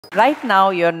Right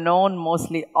now, you're known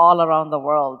mostly all around the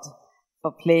world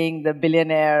for playing the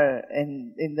billionaire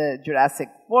in the Jurassic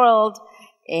World,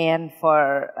 and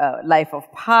for Life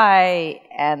of Pi,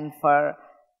 and for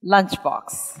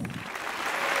Lunchbox.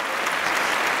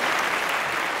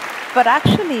 But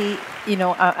actually,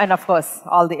 and of course,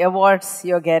 all the awards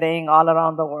you're getting all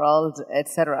around the world,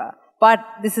 etc. But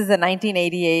this is a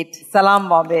 1988 Salaam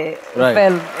Bombay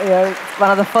film. It's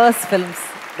one of the first films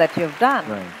that you've done.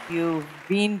 Right. You've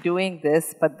been doing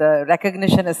this, but the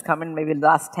recognition has come in maybe the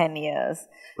last 10 years.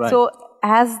 Right. So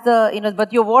as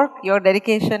but your work, your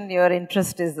dedication, your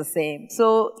interest is the same.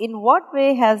 So in what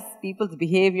way has people's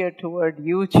behavior toward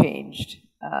you changed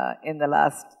in the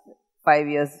last 5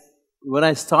 years? When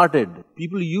I started,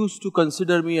 people used to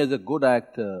consider me as a good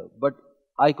actor, but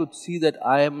I could see that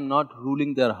I am not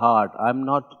ruling their heart. I'm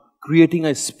not creating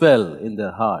a spell in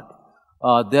their heart.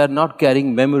 They are not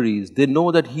carrying memories. They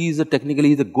know that he's a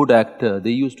good actor.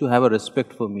 They used to have a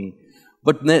respect for me.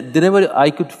 But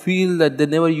I could feel that they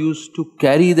never used to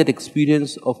carry that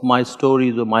experience of my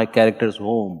stories or my characters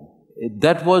home.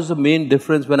 That was the main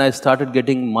difference when I started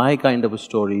getting my kind of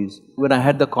stories, when I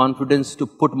had the confidence to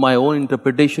put my own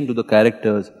interpretation to the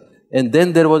characters. And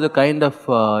then there was a kind of,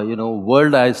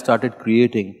 world I started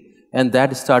creating, and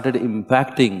that started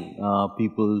impacting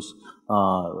people's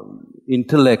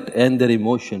intellect and their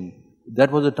emotion.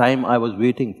 That was the time I was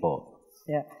waiting for.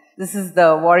 Yeah. This is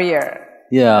The Warrior,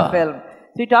 the film.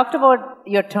 So you talked about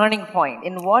your turning point.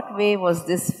 In what way was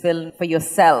this film for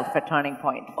yourself a turning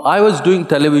point? I was doing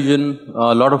television,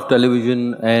 a lot of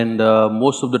television, and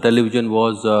most of the television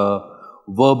was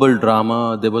verbal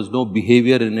drama. There was no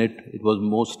behavior in it. It was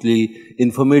mostly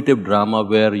informative drama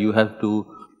where you have to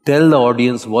tell the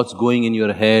audience what's going in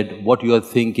your head, what you are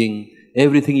thinking,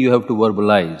 everything you have to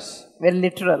verbalize. Very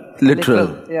literal.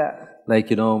 Literal. Yeah.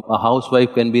 Like, a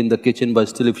housewife can be in the kitchen, but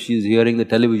still if she's hearing the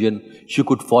television, she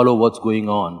could follow what's going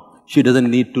on. She doesn't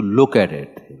need to look at it.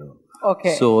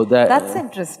 Okay. So that's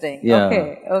interesting.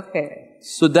 Yeah. Okay.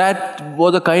 So that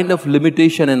was a kind of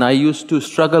limitation, and I used to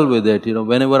struggle with it.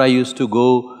 Whenever I used to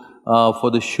go for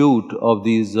the shoot of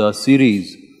these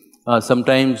series,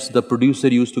 sometimes the producer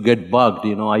used to get bugged.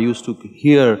 I used to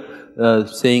hear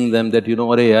saying them that,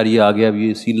 "Arey yaar, ye aa gaya,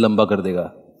 ye scene lamba kar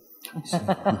dega."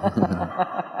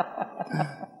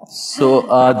 So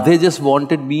they just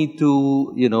wanted me to,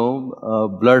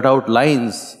 blurt out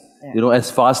lines,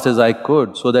 as fast as I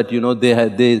could, so that,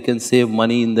 they can save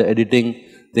money in the editing.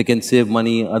 They can save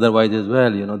money otherwise as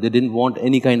well. They didn't want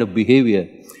any kind of behavior.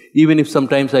 Even if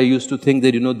sometimes I used to think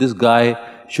that, this guy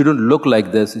shouldn't look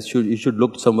like this. It should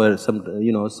look somewhere,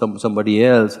 somebody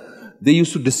else. They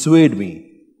used to dissuade me,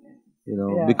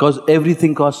 because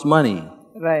everything costs money.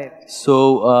 Right.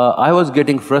 So I was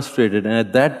getting frustrated, and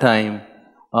at that time,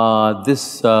 this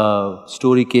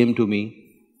story came to me,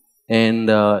 and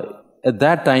at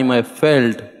that time I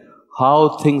felt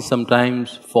how things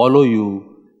sometimes follow you,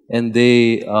 and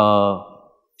they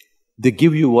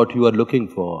give you what you are looking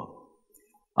for.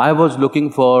 I was looking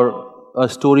for a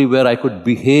story where I could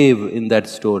behave in that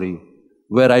story,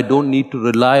 where I don't need to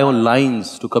rely on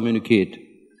lines to communicate.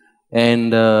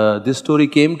 And this story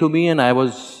came to me, and I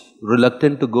was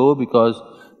reluctant to go because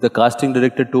the casting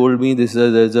director told me there's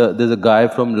a guy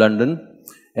from London,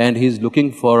 and he's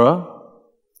looking for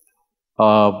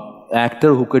a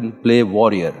actor who can play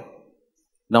warrior.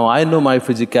 Now I know my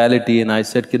physicality, and I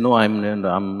said, no,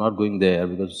 I'm not going there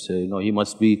because he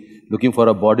must be looking for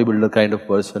a bodybuilder kind of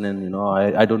person, and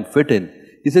I don't fit in.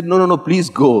 He said, no, please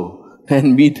go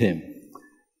and meet him.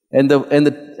 And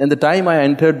the time I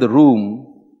entered the room,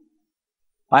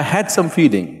 I had some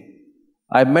feeling.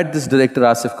 I met this director,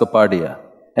 Asif Kapadia,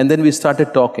 and then we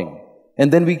started talking.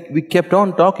 And then we kept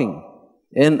on talking.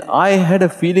 And I had a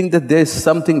feeling that there's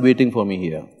something waiting for me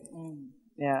here.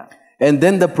 Yeah. And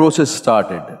then the process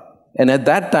started. And at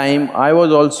that time, I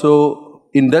was also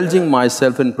indulging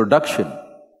myself in production.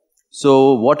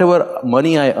 So whatever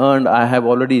money I earned, I have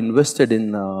already invested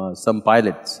in some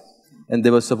pilots. And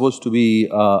they were supposed to be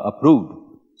approved.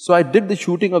 So I did the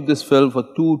shooting of this film for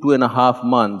 2.5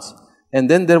 months. And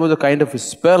then there was a kind of a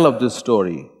spell of this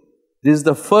story. This is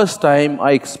the first time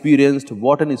I experienced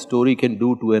what a story can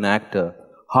do to an actor,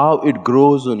 how it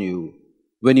grows on you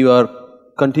when you are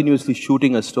continuously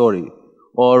shooting a story,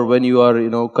 or when you are,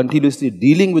 continuously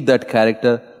dealing with that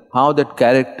character, how that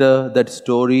character, that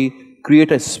story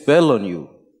create a spell on you.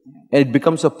 And it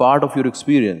becomes a part of your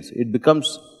experience. It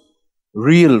becomes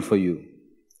real for you.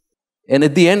 And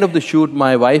at the end of the shoot,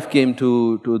 my wife came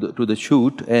to the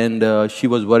shoot, and she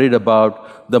was worried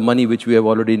about the money which we have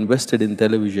already invested in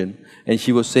television. And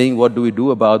she was saying, what do we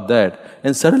do about that?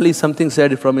 And suddenly something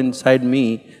said from inside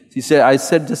me, I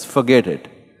said, just forget it.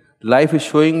 Life is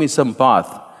showing me some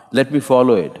path. Let me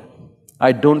follow it.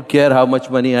 I don't care how much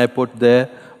money I put there.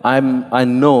 I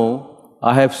know,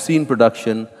 I have seen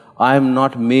production. I am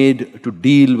not made to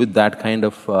deal with that kind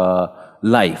of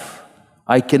life.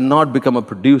 I cannot become a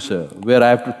producer where I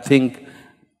have to think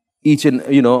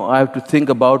I have to think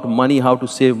about money, how to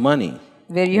save money.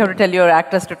 Where you have to tell your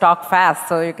actors to talk fast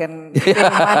so you can save money.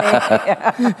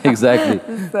 Yeah. Exactly.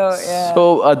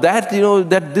 So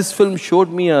that this film showed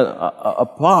me a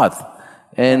path,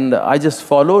 and I just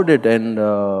followed it, and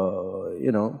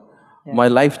my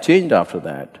life changed after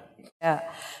that. Yeah.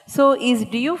 So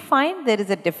do you find there is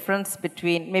a difference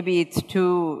between, maybe it's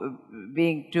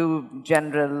being too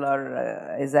general,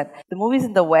 or is that the movies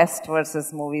in the West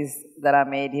versus movies that are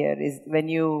made here, is when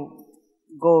you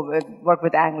work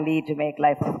with Ang Lee to make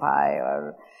Life of Pi,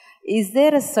 or is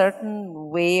there a certain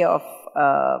way of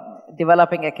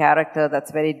developing a character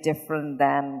that's very different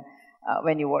than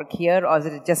when you work here, or is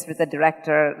it just with the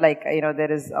director? Like,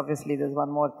 there's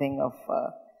one more thing of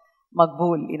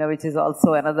Maqbool, which is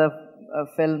also another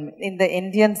film. In the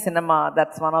Indian cinema,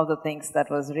 that's one of the things that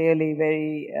was really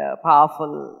very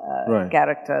powerful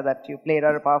character that you played,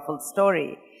 or a powerful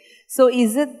story. So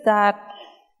is it that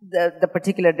the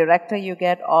particular director you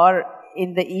get, or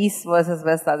in the East versus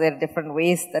West, are there different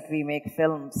ways that we make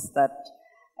films that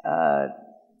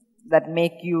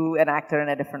make you an actor in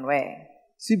a different way?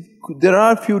 See, there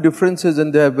are a few differences,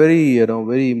 and they are very,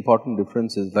 very important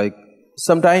differences. Like,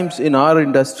 sometimes in our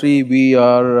industry, we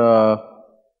are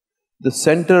the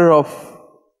center of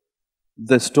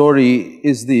the story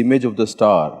is the image of the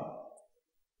star,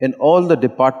 and all the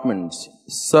departments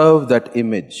serve that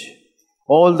image.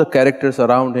 All the characters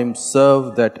around him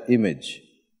serve that image.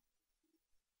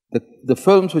 The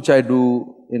films which I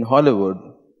do in Hollywood,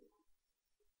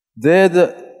 there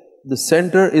the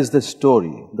center is the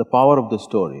story, the power of the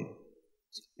story.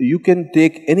 You can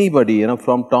take anybody,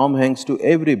 from Tom Hanks to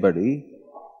everybody,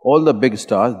 all the big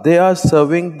stars, they are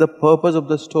serving the purpose of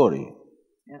the story,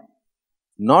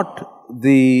 not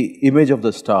the image of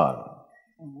the star.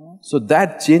 So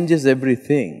that changes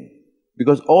everything.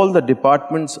 Because all the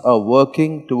departments are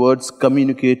working towards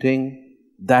communicating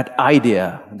that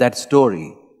idea, that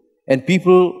story. And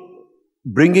people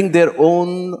bringing their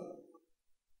own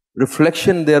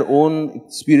reflection, their own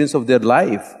experience of their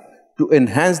life to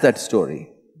enhance that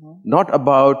story. Not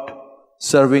about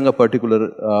serving a particular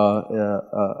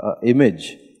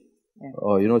image,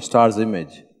 or, star's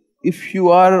image. If you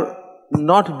are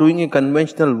not doing a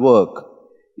conventional work,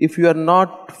 if you are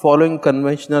not following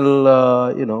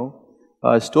conventional,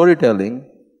 storytelling,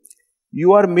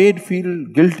 you are made feel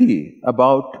guilty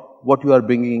about what you are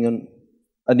bringing in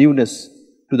a newness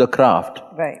to the craft.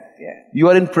 Right, yeah. You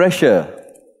are in pressure.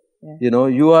 Yeah.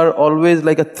 You are always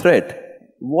like a threat.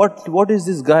 What is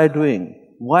this guy doing?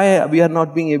 Why we are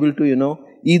not being able to,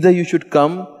 either you should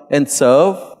come and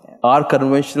serve our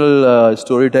conventional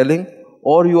storytelling,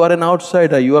 or you are an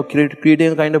outsider, you are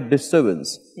creating a kind of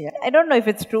disturbance. Yeah, I don't know if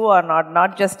it's true or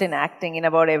not just in acting, in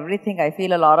about everything. I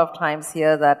feel a lot of times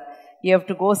here that you have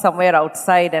to go somewhere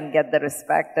outside and get the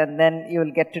respect, and then you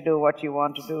will get to do what you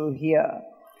want to do here.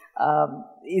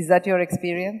 Is that your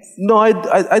experience? No,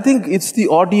 I think it's the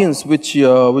audience which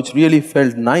really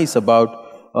felt nice about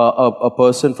a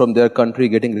person from their country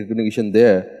getting recognition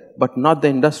there, but not the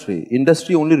industry.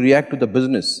 Industry only react to the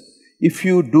business. If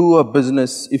you do a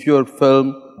business, if your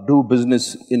film do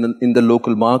business in the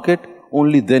local market,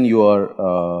 only then you are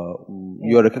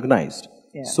recognized.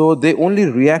 Yeah. So they only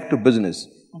react to business.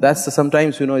 That's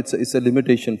sometimes it's a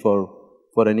limitation for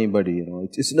anybody.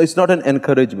 It's not an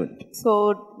encouragement.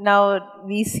 So now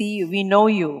we know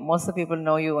you. Most of the people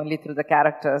know you only through the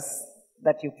characters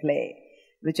that you play,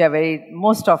 which are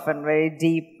most often very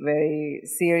deep, very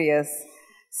serious.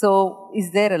 So,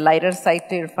 is there a lighter side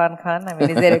to Irrfan Khan? I mean,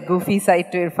 is there a goofy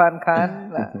side to Irrfan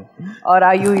Khan? Or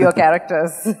are you your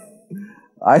characters?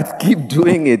 I keep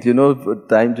doing it,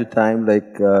 time to time,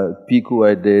 like Piku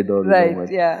I did. Or,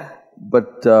 right, yeah.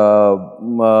 But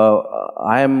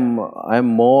I'm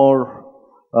more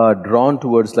drawn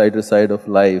towards lighter side of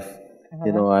life.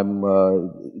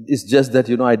 It's just that,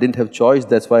 I didn't have choice.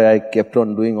 That's why I kept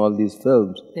on doing all these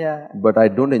films. Yeah. But I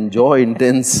don't enjoy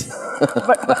intense.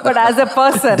 but as a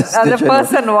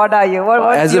person, what are you?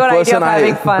 What's your idea of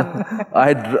having fun?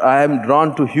 I am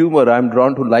drawn to humor. I'm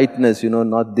drawn to lightness,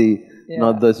 not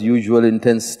the usual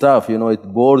intense stuff. It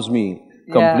bores me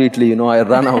completely. I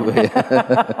run away.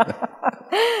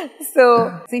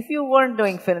 So if you weren't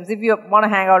doing films, if you want to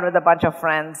hang out with a bunch of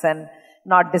friends and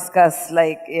not discuss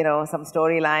some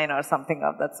storyline or something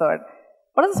of that sort,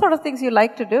 what are the sort of things you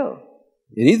like to do?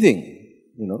 Anything.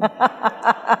 you know.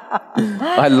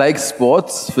 I like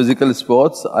sports, physical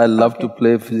sports. I love to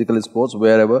play physical sports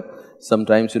wherever.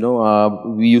 Sometimes, you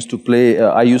know, we used to play,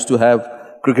 I used to have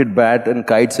cricket bat and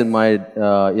kites in my,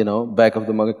 you know, back of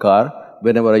my car.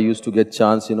 Whenever I used to get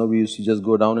chance, you know, we used to just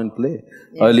go down and play.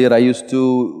 Yeah. Earlier, I used to,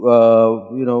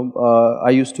 you know, I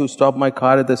used to stop my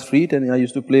car at the street and I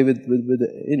used to play with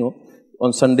you know,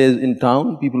 on Sundays in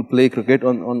town, people play cricket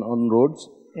on roads.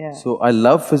 Yeah. So I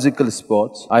love physical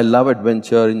sports. I love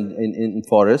adventure in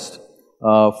forest.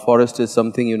 Forest is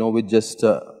something, you know, which just,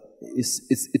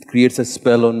 it creates a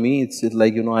spell on me. It's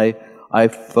like, you know, I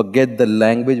forget the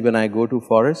language when I go to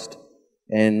forest.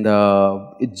 And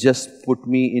it just put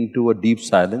me into a deep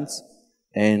silence.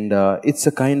 And it's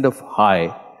a kind of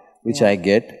high which I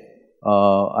get.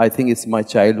 I think it's my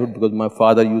childhood because my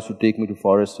father used to take me to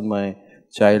forest in my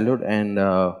childhood. And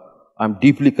I'm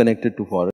deeply connected to forest.